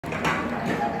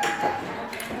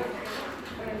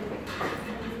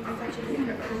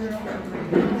May I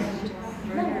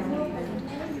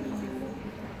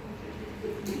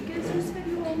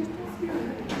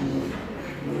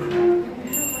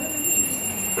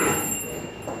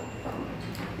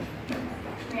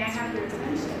have your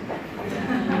attention?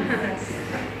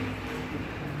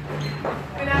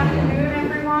 Good afternoon,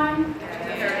 everyone.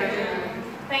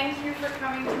 Thank you for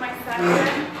coming to my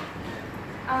session.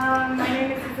 My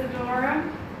name is Isadora,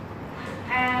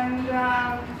 and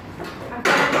I've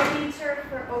been a teacher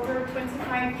for over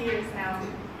 25 years now.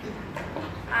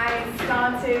 I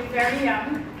started very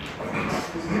young,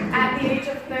 at the age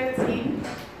of 13,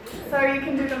 so you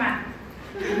can do the math.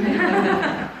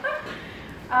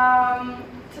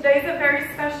 Today's a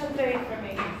very special day for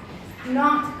me,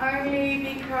 not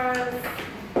only because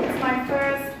it's my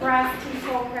first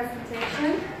Brastesol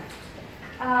presentation,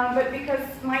 but because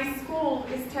my school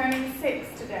is turning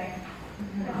 6 today.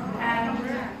 And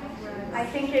I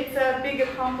think it's a big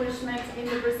accomplishment in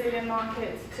the Brazilian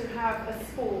market to have a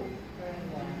school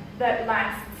that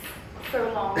lasts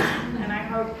so long, and I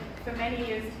hope for many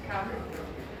years to come.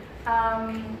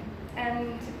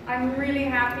 And I'm really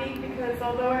happy because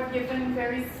although I've given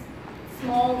very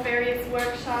small various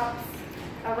workshops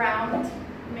around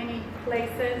many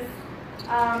places,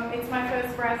 it's my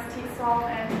first Brastesol,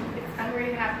 and I'm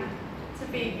really happy to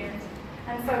be here.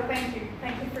 And so thank you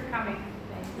for coming.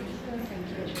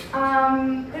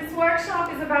 This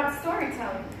workshop is about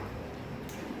storytelling.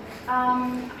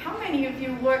 How many of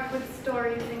you work with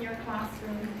stories in your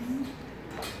classrooms?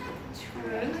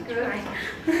 Good.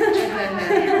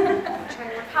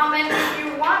 How many of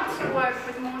you want to work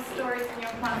with more stories in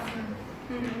your classroom?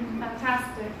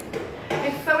 Fantastic.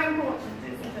 It's so important,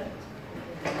 isn't it?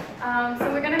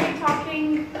 So we're going to be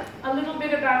talking a little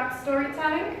bit about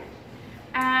storytelling,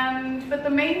 but the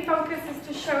main focus is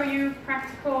to show you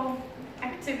practical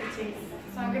activities.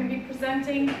 So I'm going to be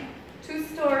presenting 2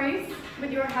 stories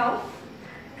with your help,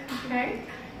 okay?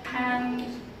 And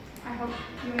I hope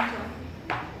you enjoy.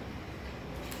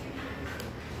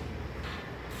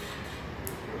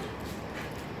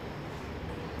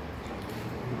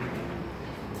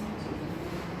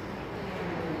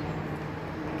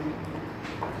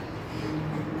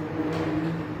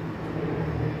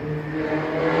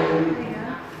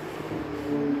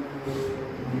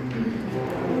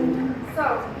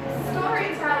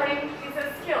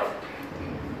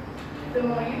 The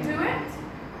more you do it,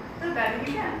 the better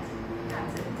you get.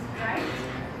 That's it, right?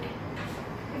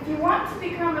 If you want to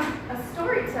become a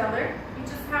storyteller, you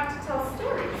just have to tell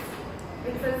stories.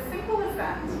 It's as simple as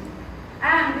that.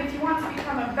 And if you want to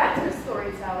become a better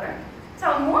storyteller,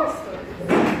 tell more stories.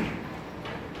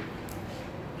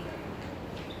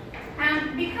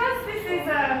 And because this is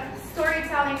a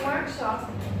storytelling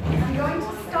workshop, I'm going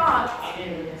to start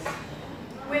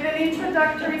with an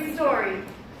introductory story.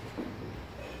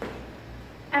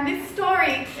 And this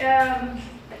story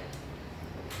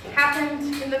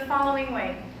happened in the following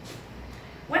way.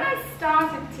 When I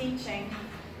started teaching,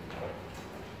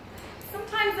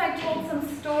 sometimes I told some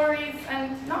stories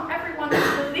and not everyone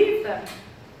would believe them.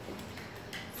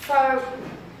 So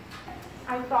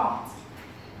I thought,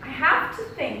 I have to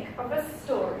think of a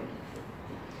story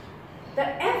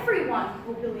that everyone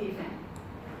will believe in.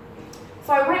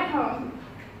 So I went home,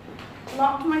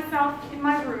 locked myself in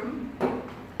my room,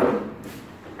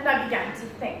 and I began to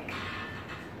think.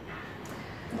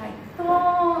 And I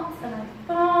thought, and I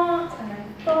thought, and I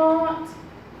thought,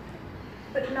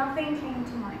 but nothing came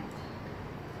to mind.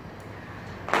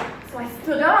 So I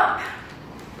stood up,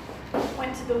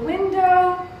 went to the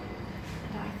window,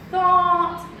 and I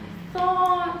thought, and I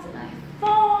thought, and I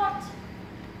thought.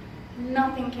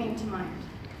 Nothing came to mind.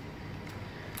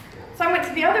 So I went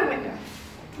to the other window,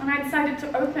 and I decided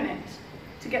to open it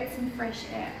to get some fresh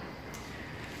air.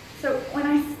 So when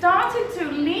I started to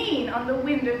lean on the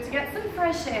window to get some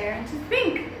fresh air and to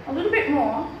think a little bit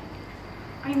more,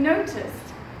 I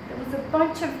noticed there was a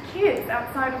bunch of kids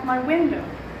outside of my window.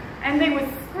 And they were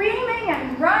screaming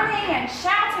and running and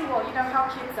shouting. Well, you know how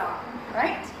kids are,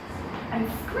 right? And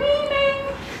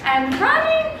screaming and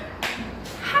running.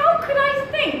 How could I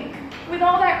think with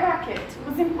all that racket? It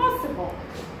was impossible.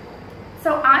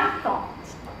 So I thought,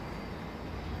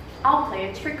 I'll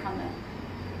play a trick on them.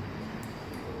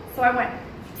 So I went,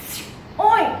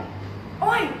 oi,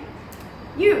 oi,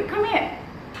 you, come here.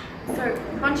 So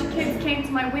a bunch of kids came to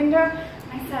my window,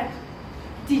 and I said,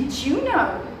 did you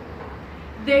know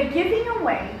they're giving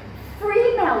away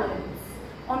free melons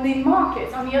on the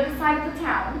market on the other side of the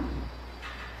town?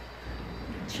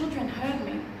 The children heard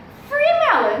me. Free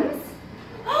melons?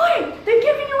 Oi, they're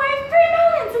giving away free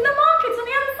melons in the markets on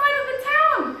the other side of the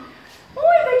town.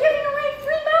 Oi, they're giving away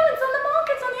free melons on the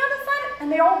markets on the other side. And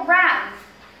they all ran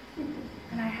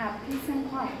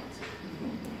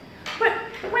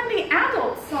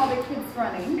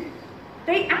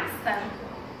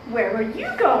Where are you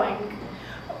going?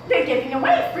 They're giving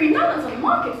away free melons on the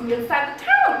market from the other side of the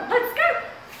town. Let's go.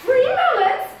 Free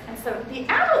melons! And so the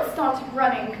adults started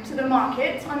running to the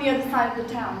market on the other side of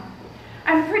the town.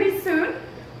 And pretty soon,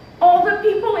 all the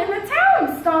people in the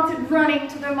town started running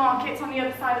to the market on the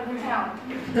other side of the town.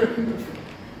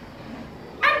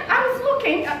 And I was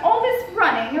looking at all this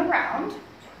running around,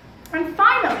 and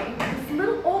finally, this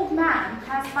little old man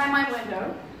passed by my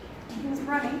window. He was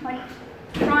running, like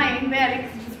crying badly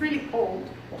because he was really old.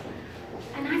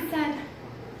 And I said,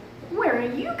 "Where are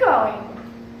you going?"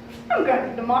 "I'm going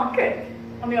to the market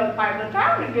on the other side of the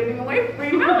town and giving away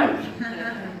free melons."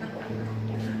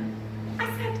 I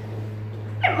said,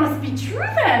 "It must be true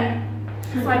then."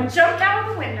 So I jumped out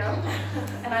of the window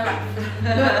and I left.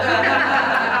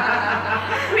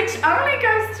 Which only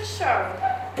goes to show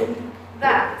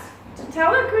that to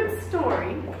tell a good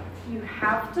story, you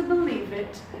have to believe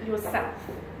it yourself.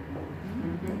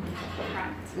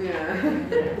 Right. Yeah.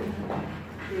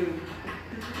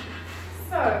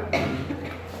 So,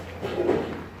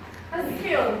 a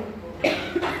skill.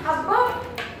 Above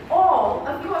all,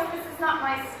 of course, this is not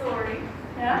my story.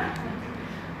 Yeah?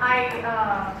 I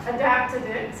adapted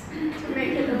it to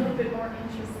make it a little bit more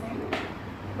interesting,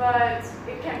 but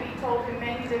it can be told in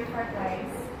many different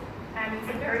ways, and it's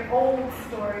a very old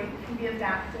story. It can be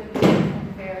adapted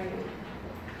and varied.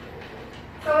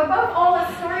 So above all,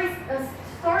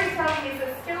 storytelling is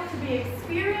a skill to be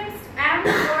experienced and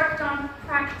worked on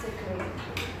practically.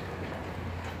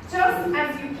 Just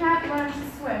as you can't learn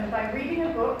to swim by reading a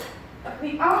book,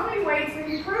 the only way to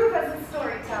improve as a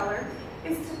storyteller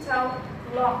is to tell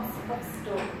lots of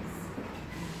stories.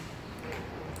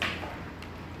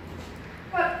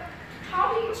 But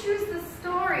how do you choose the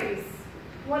stories?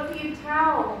 What do you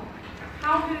tell?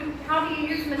 How do you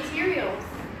use materials?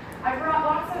 I brought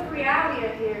lots of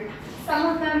realia here. Some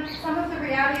of the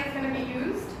realia is going to be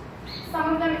used.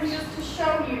 Some of them is just to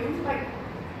show you, like,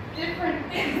 different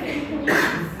things that you can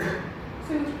use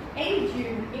to aid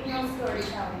you in your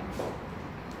storytelling.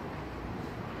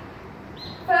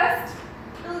 First,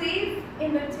 believe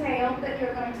in the tale that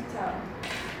you're going to tell.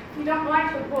 If you don't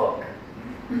like the book,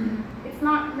 it's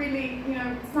not really,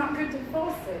 it's not good to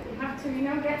force it. You have to,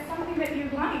 get something that you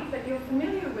like, that you're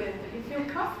familiar with, that you feel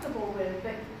comfortable with,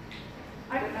 that,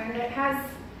 I don't know, that has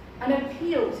an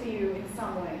appeal to you in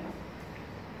some way.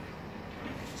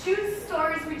 Choose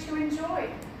stories which you enjoy.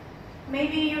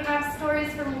 Maybe you have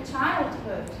stories from your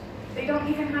childhood. They don't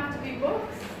even have to be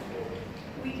books.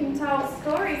 We can tell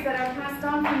stories that are passed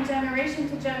on from generation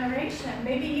to generation.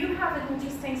 Maybe you have an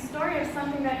interesting story of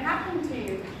something that happened to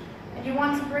you, and you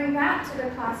want to bring that to the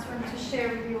classroom to share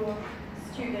with your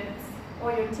students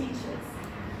or your teachers.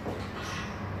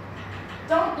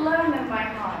 Don't learn them by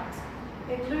heart.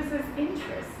 It loses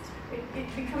interest.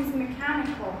 It becomes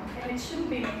mechanical, and it shouldn't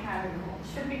be mechanical. It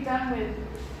should be done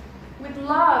with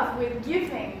love, with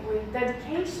giving, with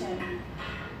dedication.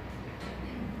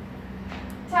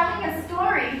 Telling a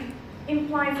story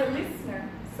implies a listener.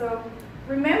 So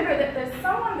remember that there's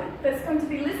someone that's going to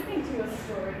be listening to your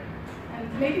story.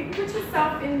 And maybe put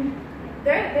yourself in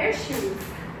their shoes.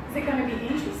 Is it going to be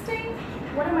interesting?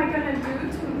 What am I going to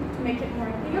do to make it more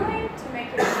appealing, to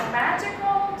make it more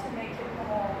magical, to make it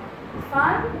more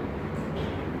fun?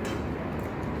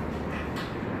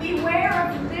 Beware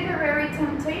of literary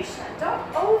temptation.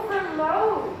 Don't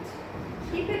overload.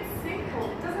 Keep it simple.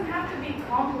 It doesn't have to be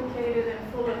complicated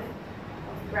and full of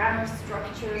grammar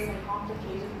structures and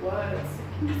complicated words.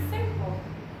 It can be simple.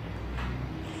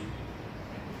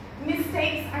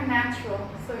 Mistakes are natural,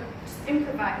 so just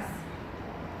improvise.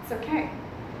 It's okay.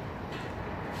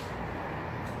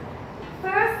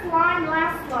 First line,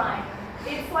 last line.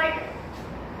 It's like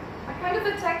a kind of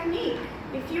a technique.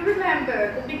 If you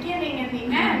remember the beginning and the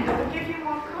end, it will give you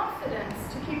more confidence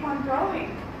to keep on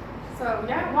going. So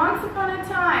yeah, once upon a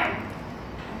time,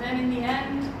 and then in the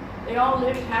end, they all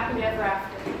lived happily ever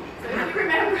after. So if you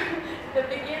remember the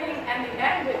beginning and the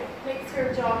end, it makes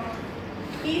your job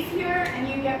easier and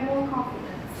you get more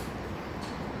confidence.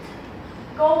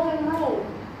 Golden rule: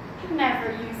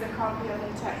 never use a copy of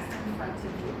the text in front of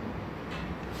you.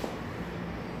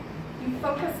 You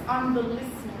focus on the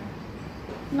listener,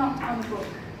 not on the book.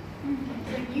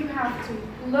 But you have to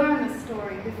learn the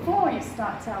story before you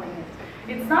start telling it.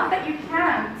 It's not that you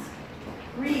can't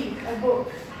read a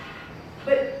book,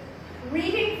 but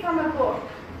reading from a book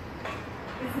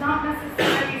is not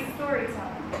necessarily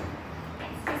storytelling.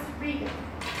 It's just reading.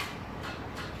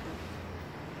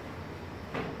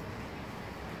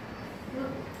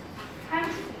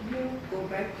 And you Go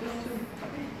back to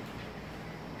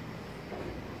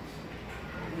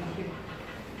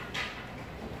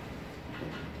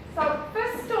So,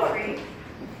 first story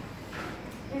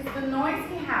a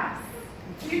noisy house.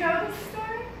 Do you know this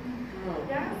story?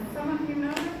 Yeah? Some of you know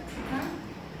it? No?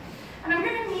 And I'm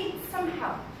going to need some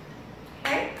help.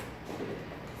 Okay?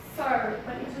 So,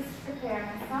 let me just prepare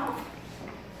myself.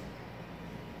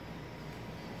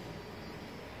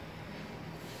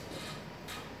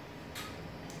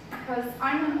 Because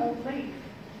I'm an old lady.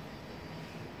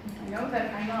 I know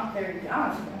that I'm not very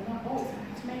young, but I'm not old. I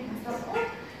have to make myself old.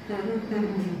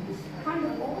 Kind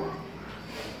of old.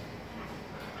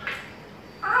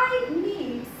 I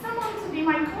need someone to be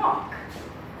my clock.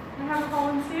 Can I have a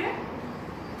volunteer?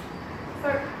 So,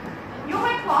 you're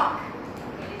my clock.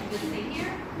 You stay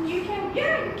here? You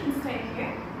can stay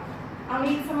here. I'll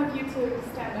need some of you to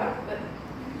stand up, but you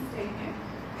can stay here.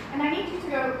 And I need you to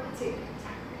go tick,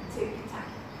 tack, tick, tack.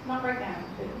 Not right now,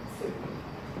 but soon.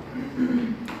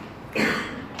 I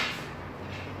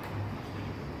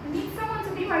need someone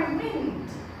to be my wind.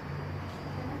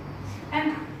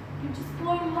 And you just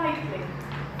blow lightly,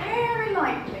 very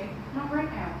lightly. Not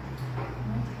right now.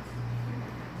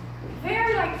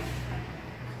 Very lightly.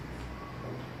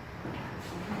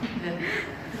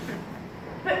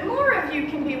 But more of you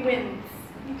can be winds.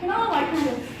 You can all like kind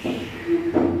of,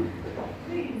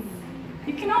 please.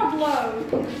 You can all blow.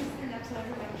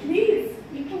 Please,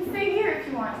 you can stay here if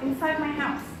you want, inside my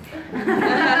house.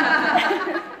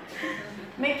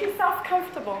 Make yourself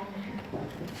comfortable.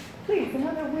 Please,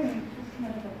 another wind.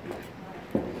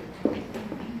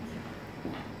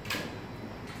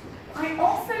 I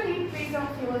also need, please don't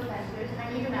feel offended,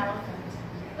 I need an elephant.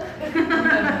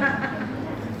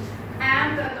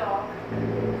 And a dog.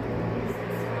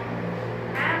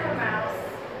 And a mouse.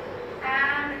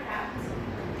 And a cat.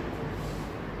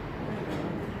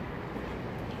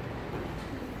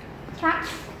 Cat?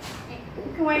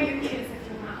 You can wear your ears if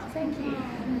you want. Thank you.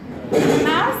 A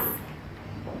mouse?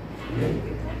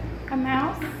 A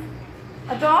mouse?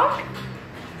 A dog?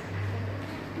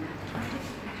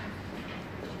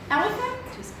 Elephant?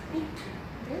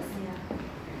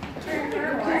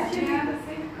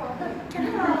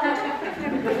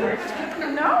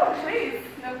 No, please.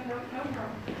 No problem.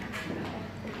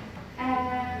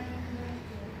 And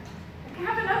I can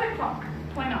have another clock.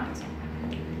 Why not?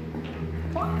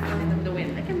 Clock. The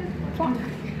wind. I can do clock.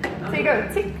 So you go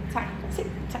tick tack, tick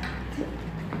tack.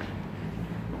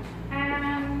 And I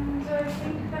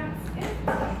think that's it.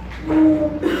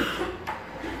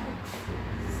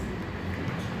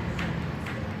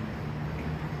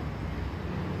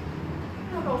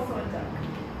 Also a duck.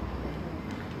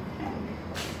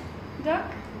 Duck?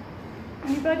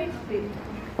 Anybody?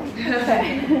 Okay.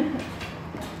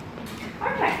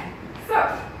 Okay, so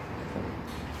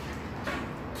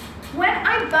when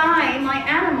I buy my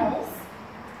animals,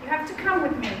 you have to come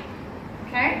with me,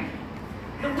 okay?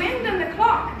 The wind and the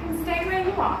clock can stay where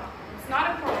you are. It's not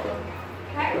a problem,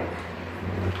 okay?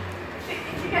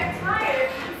 If you get tired,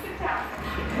 you can sit down.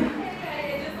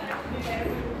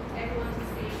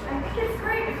 I think it's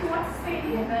great. If you want to stay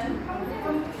here, then come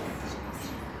down.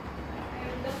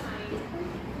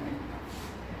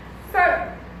 So,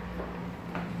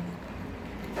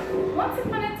 once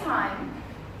upon a time,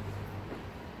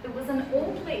 there was an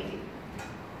old lady,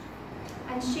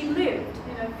 and she lived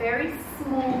in a very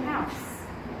small house.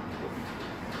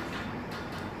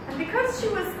 And because she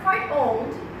was quite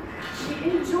old, she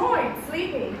enjoyed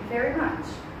sleeping very much.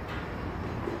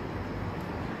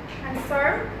 And so,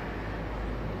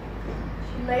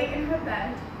 she lay in her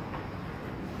bed,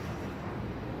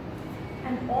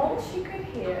 and all she could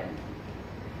hear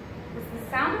was the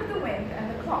sound of the wind and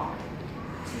the clock.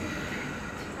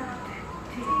 Tick-tock,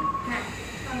 tick-tock,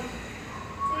 tick-tock,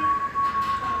 tick-tock.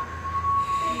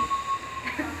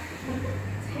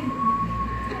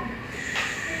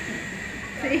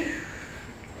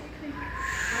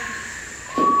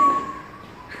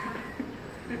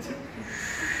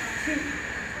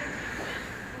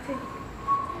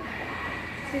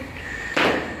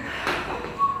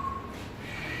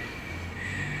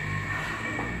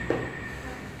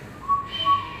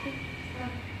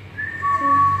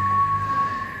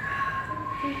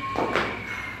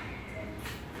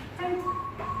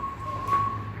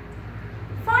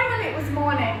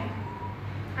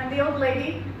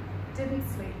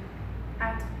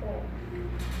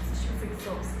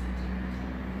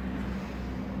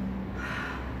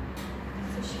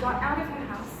 Got out of her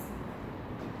house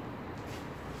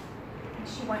and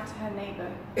she went to her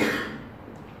neighbor.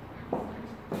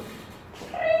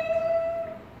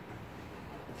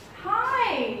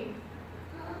 Hi!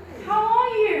 How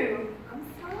are you? I'm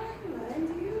fine, and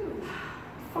you?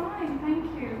 Fine, thank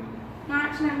you. No,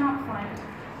 actually I'm not fine.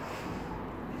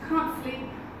 I can't sleep.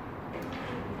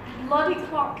 Bloody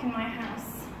clock in my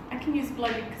house. I can use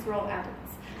bloody because we're all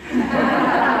addicts.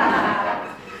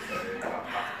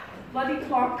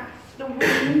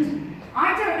 happened.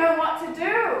 I don't know what to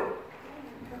do.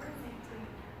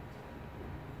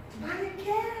 Buy a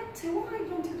cat. Why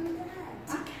don't you do that?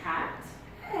 A cat?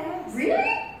 Yes. Really?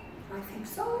 I think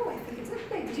so. I think it's a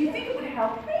thing. Do you think it would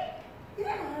help me?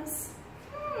 Yes.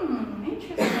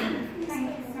 Interesting.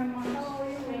 Thank you so much. Oh,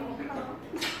 you're welcome.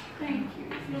 Thank you.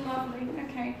 You're lovely.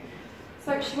 Okay. So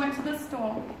she went to the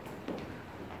store.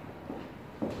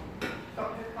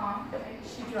 Got her car.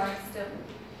 She drives still.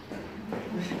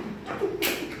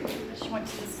 She went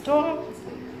to the store.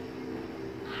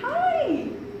 Hi.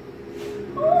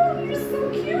 Oh, you're so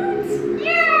cute.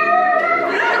 Yeah.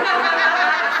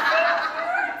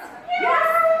 Yes.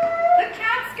 The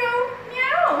cats go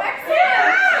meow.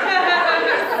 Excellent.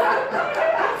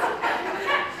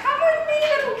 Come with me,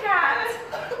 little cat.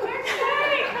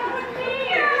 Okay, come with me.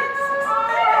 Oh,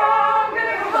 I'm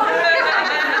gonna go home.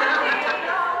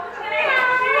 Oh,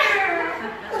 thank you.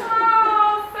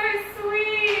 Oh, so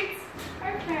sweet.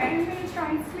 Okay, I'm gonna try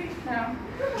and sleep now.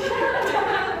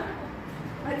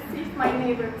 Let's see if my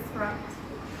neighbor is right.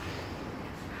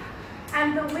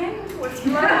 And the wind was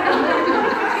blowing. The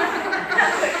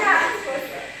cat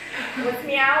was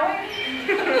meowing.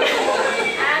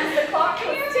 And the clock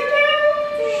was ticking.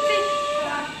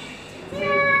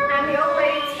 And the old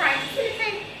lady's trying to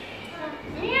sleep.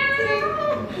 Meow.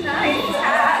 Nice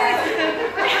cat.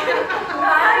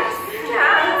 Nice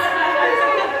cat.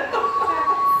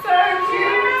 So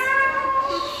cute.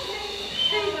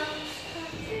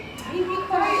 Be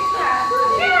quiet, cat.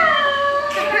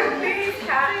 Meow. Please,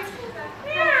 cat.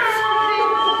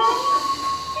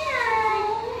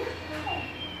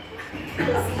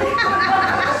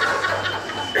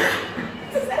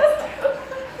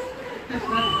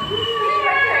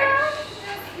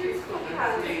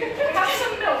 Have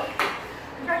some milk.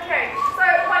 Okay, so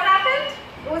what happened?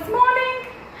 It was morning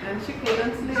And she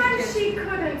couldn't sleep. and she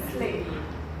couldn't sleep.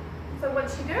 So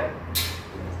what'd she do?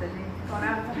 Gone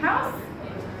out of the house,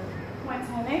 went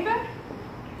to her neighbor.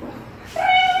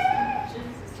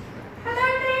 Hello,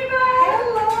 neighbor.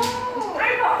 Hello. I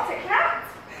bought a cat.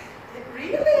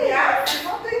 Really? Yes.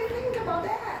 What do you think about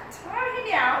that? Oh, he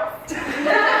meows.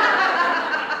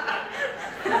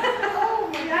 Oh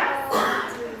my Yes. God.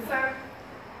 So,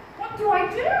 what do I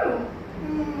do?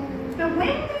 The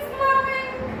wind is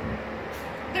blowing.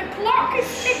 The clock is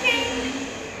ticking.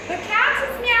 The cat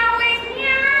is meowing.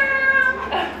 Meow.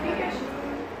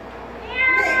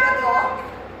 Maybe a dog.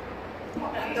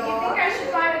 You think I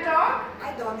should buy a dog? A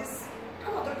dog is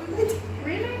another good idea.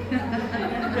 Really?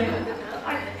 Okay.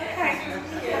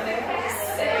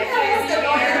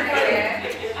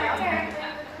 Okay.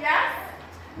 Yes?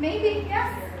 Maybe,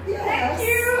 yes? Yes. Thank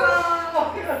you. Oh. So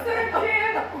cute.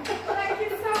 Thank you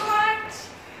so much.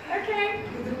 Okay.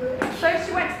 So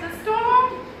she went to the store,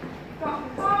 got the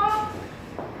car,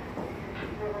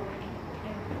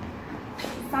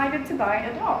 decided to buy a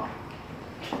dog.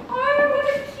 Oh, what a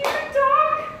cute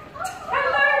dog!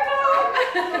 Hello, dog!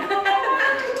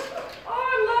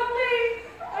 Oh, lovely!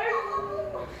 Oh,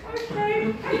 okay.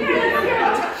 Okay, let's go.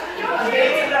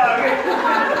 Let's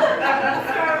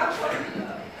go.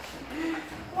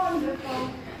 Wonderful.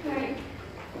 Okay.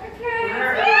 Okay.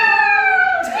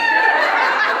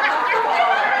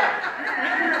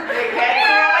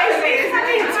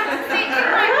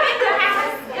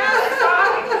 You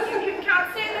can't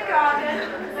stay in the garden.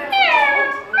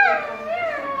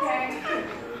 Okay.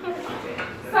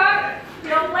 So,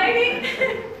 the old lady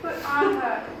put on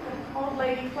her old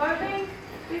lady clothing.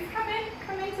 Please come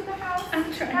into the house.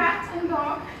 Cat and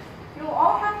dog. You'll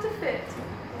all have to fit.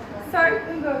 So,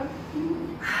 we go.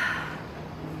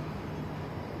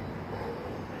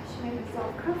 She made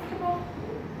herself comfortable.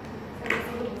 So there was a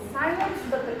little silence,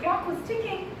 but the clock was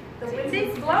ticking. The wind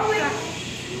was blowing.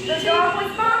 The dog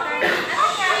was barking. The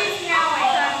cat was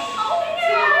meowing.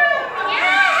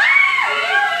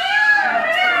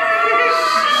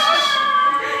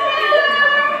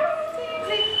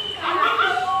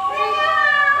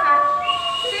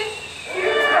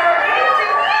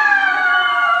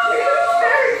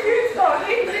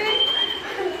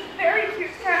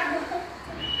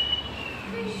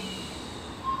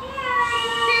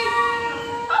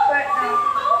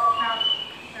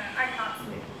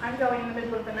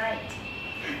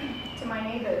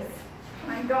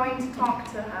 I'm going to talk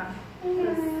to her.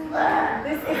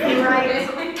 This isn't right.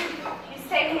 You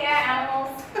stay here,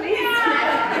 animals, please.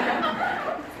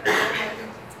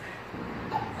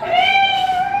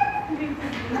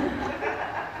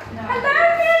 Hello,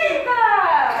 neighbor.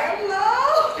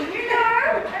 Hello. You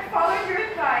know, I followed your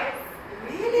advice.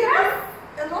 Really? Yes.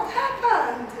 And what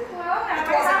happened? Well, now It was a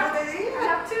good I idea.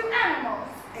 have two animals.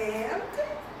 And?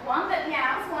 One that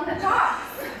meows, one that talks.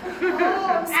 Oh,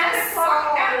 I'm so And the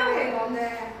clock sorry.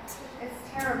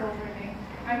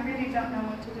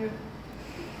 do.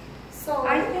 So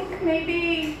I think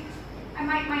maybe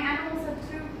my animals are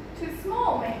too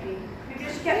small. Maybe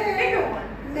I should get a bigger one.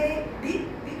 Maybe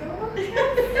bigger one.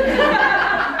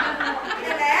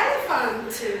 An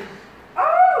elephant.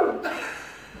 Oh,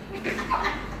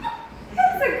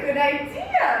 that's a good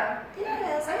idea.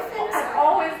 Yes, I think so. I've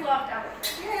always loved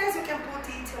elephants. Yes, you can put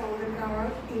it on the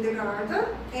garden, in the garden,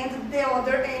 and the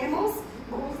other animals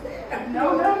goes there.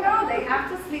 No, they have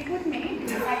to sleep with me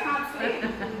because I can't sleep.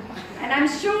 And I'm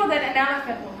sure that an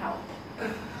elephant will help.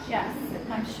 Yes,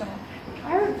 I'm sure.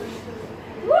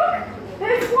 Look,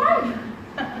 there's one.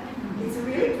 It's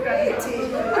really pretty.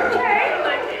 Okay.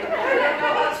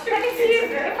 Let me see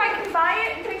if I can buy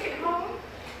it and take it home.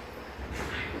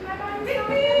 Can I buy it,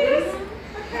 please?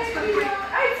 Okay.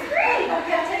 It's great.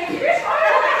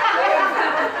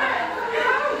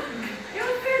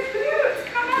 You're so cute.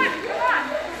 Come on.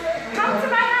 Come to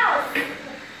my house.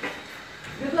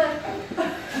 Good luck.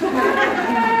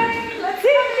 Okay, let's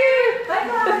thank you.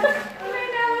 Bye-bye. Come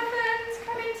in, elephant.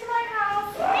 Come into my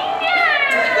house. Okay,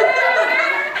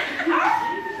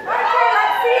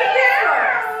 let's see if this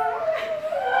works.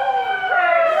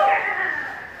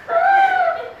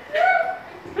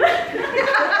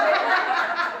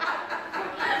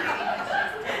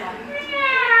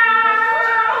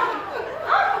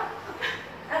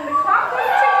 And the clock was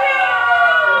ticking.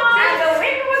 And the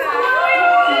wind was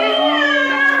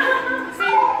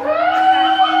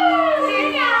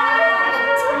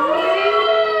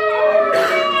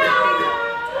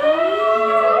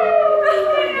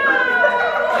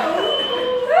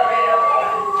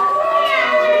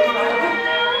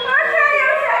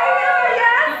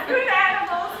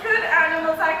Good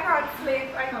animals. I can't sleep.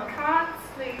 I'm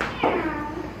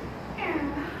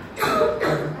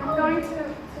going to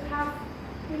have,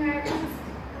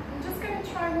 I'm just going to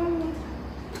try one more time.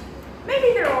 Maybe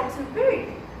they're all too big.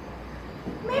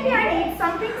 Maybe I need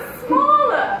something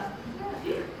smaller.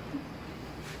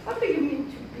 What do you mean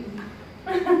too big?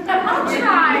 I'll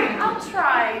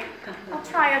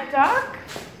try a duck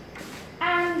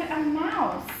and a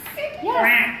mouse.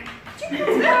 Yes. Do you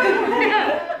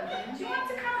want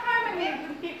to come home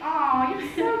with me? Oh, you're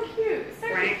so cute. So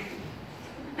cute.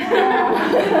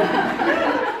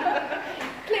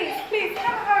 Please,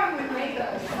 come home with me.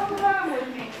 Come home with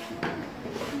me.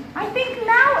 I think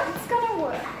now it's gonna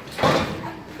work. I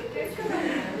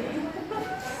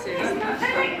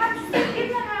have to stay in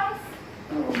the house.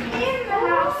 In the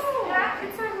house. Yeah,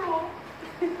 it's a rule.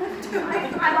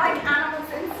 I like animals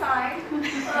inside.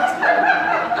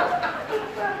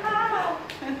 How?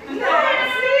 Yeah,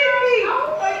 sleepy.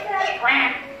 Okay.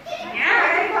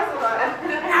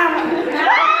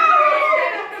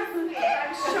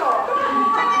 I'm sure.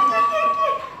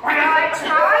 Will I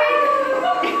try?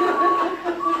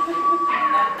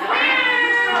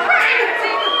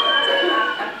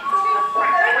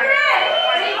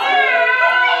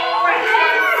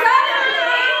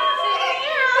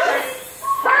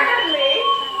 Suddenly,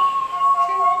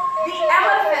 the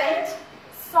elephant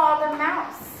saw the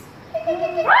mouse. And he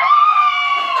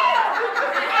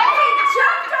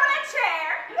jumped on a chair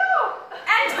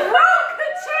and broke the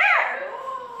chair.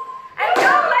 And the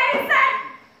old lady said,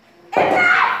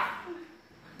 "Enough!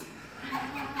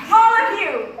 All of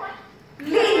you,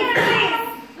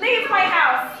 leave my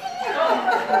house.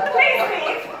 Please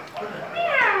leave.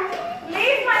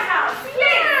 Leave my house.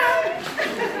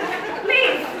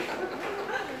 Please.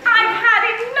 I've had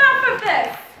enough of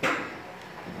this."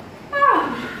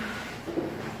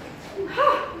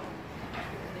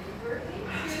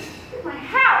 My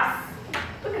house.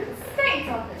 Look at the stains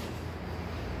of it.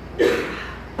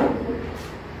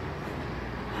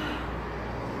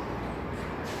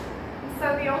 So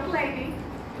the old lady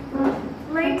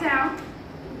lay down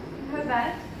in her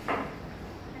bed,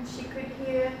 and she could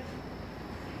hear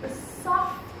the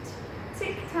soft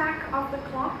tick-tack of the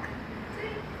clock.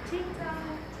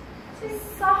 Tick-tack. The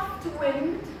soft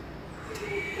wind.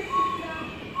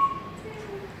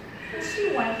 And she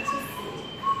went to sleep.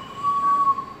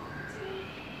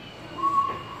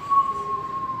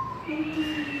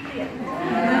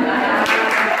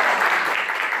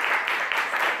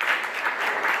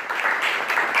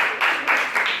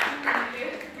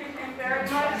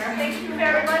 Thank you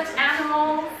very much,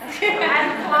 animals,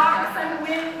 and clocks and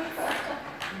winds.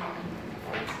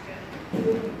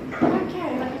 Okay,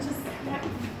 let me just get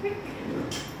quick.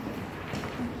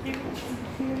 Thank you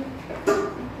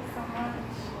so much.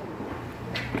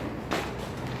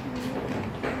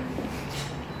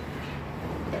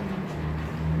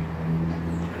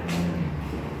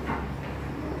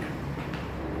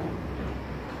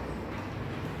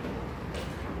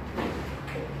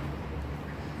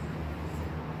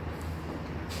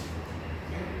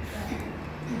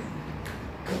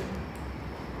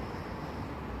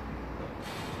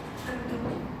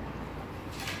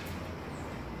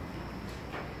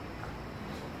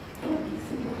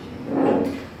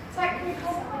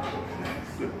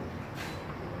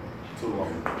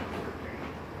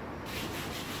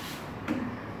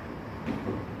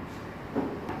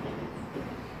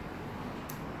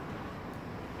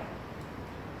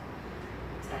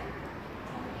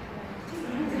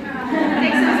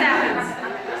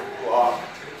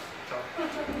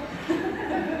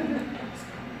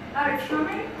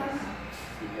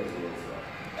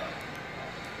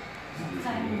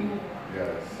 time.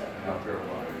 Yes, after a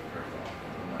while it turns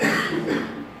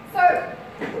off. So,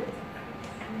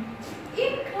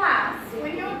 in class,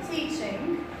 when you're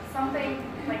teaching something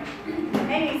like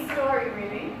any story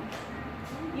really,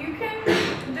 you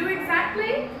can do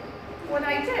exactly what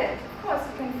I did. Of course,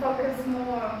 you can focus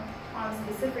more on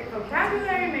specific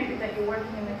vocabulary, maybe that you're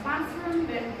working in the classroom,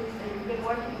 that you've been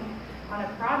working on a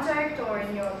project or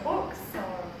in your books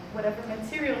or whatever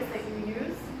materials that you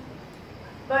use.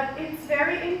 But it's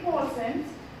very important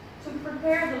to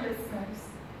prepare the listeners.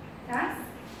 Yes?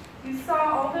 You saw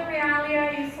all the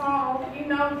realia, you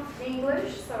know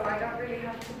English, so I don't really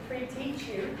have to pre-teach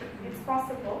you. It's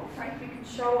possible, right? You can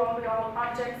show all the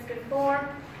objects before.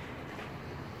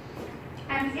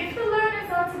 And if the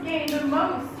learners are to gain the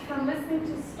most from listening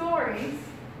to stories,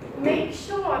 make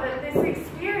sure that this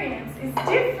experience is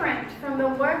different from the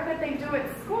work that they do at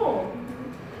school.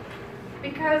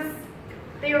 Because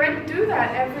they already do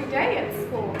that every day at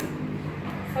school.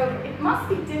 So it must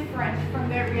be different from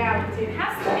their reality. It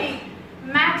has to be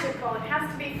magical, it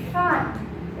has to be fun,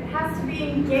 it has to be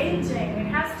engaging, it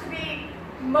has to be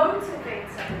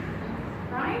motivating,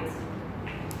 right?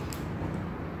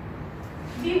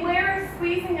 Beware of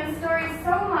squeezing a story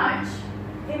so much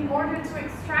in order to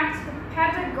extract the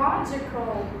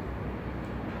pedagogical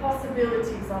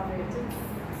possibilities of it.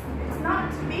 It's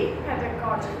not to be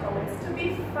pedagogical, it's to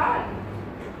be fun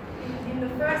in the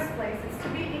first place. It's to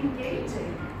be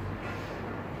engaging.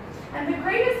 And the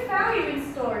greatest value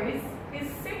in stories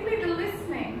is simply the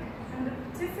listening and the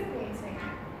participating.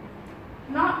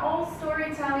 Not all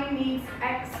storytelling needs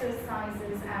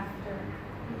exercises after.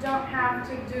 You don't have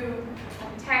to do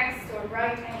a text or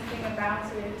write anything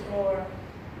about it, or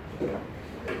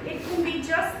it can be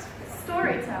just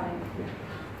storytelling.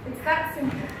 It's that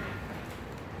simple.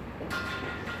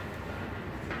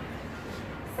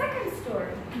 Second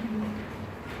story.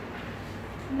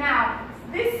 Now,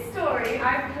 this story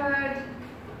I've heard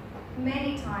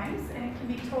many times, and it can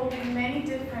be told in many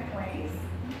different ways.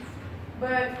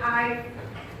 But I've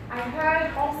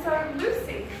heard also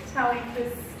Lucy telling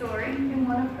this story in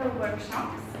one of her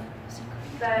workshops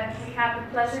that we had the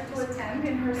pleasure to attend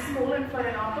in her school in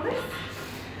Florianopolis.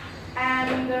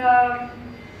 And,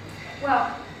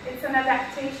 well, it's an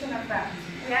adaptation of that.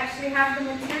 We actually have the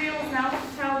materials now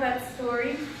to tell that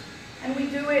story, and we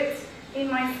do it in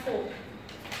my school.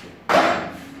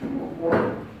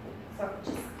 So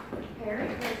just prepare it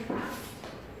very fast.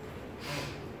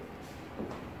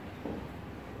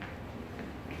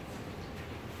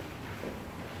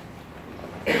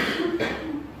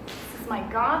 This is my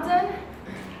garden.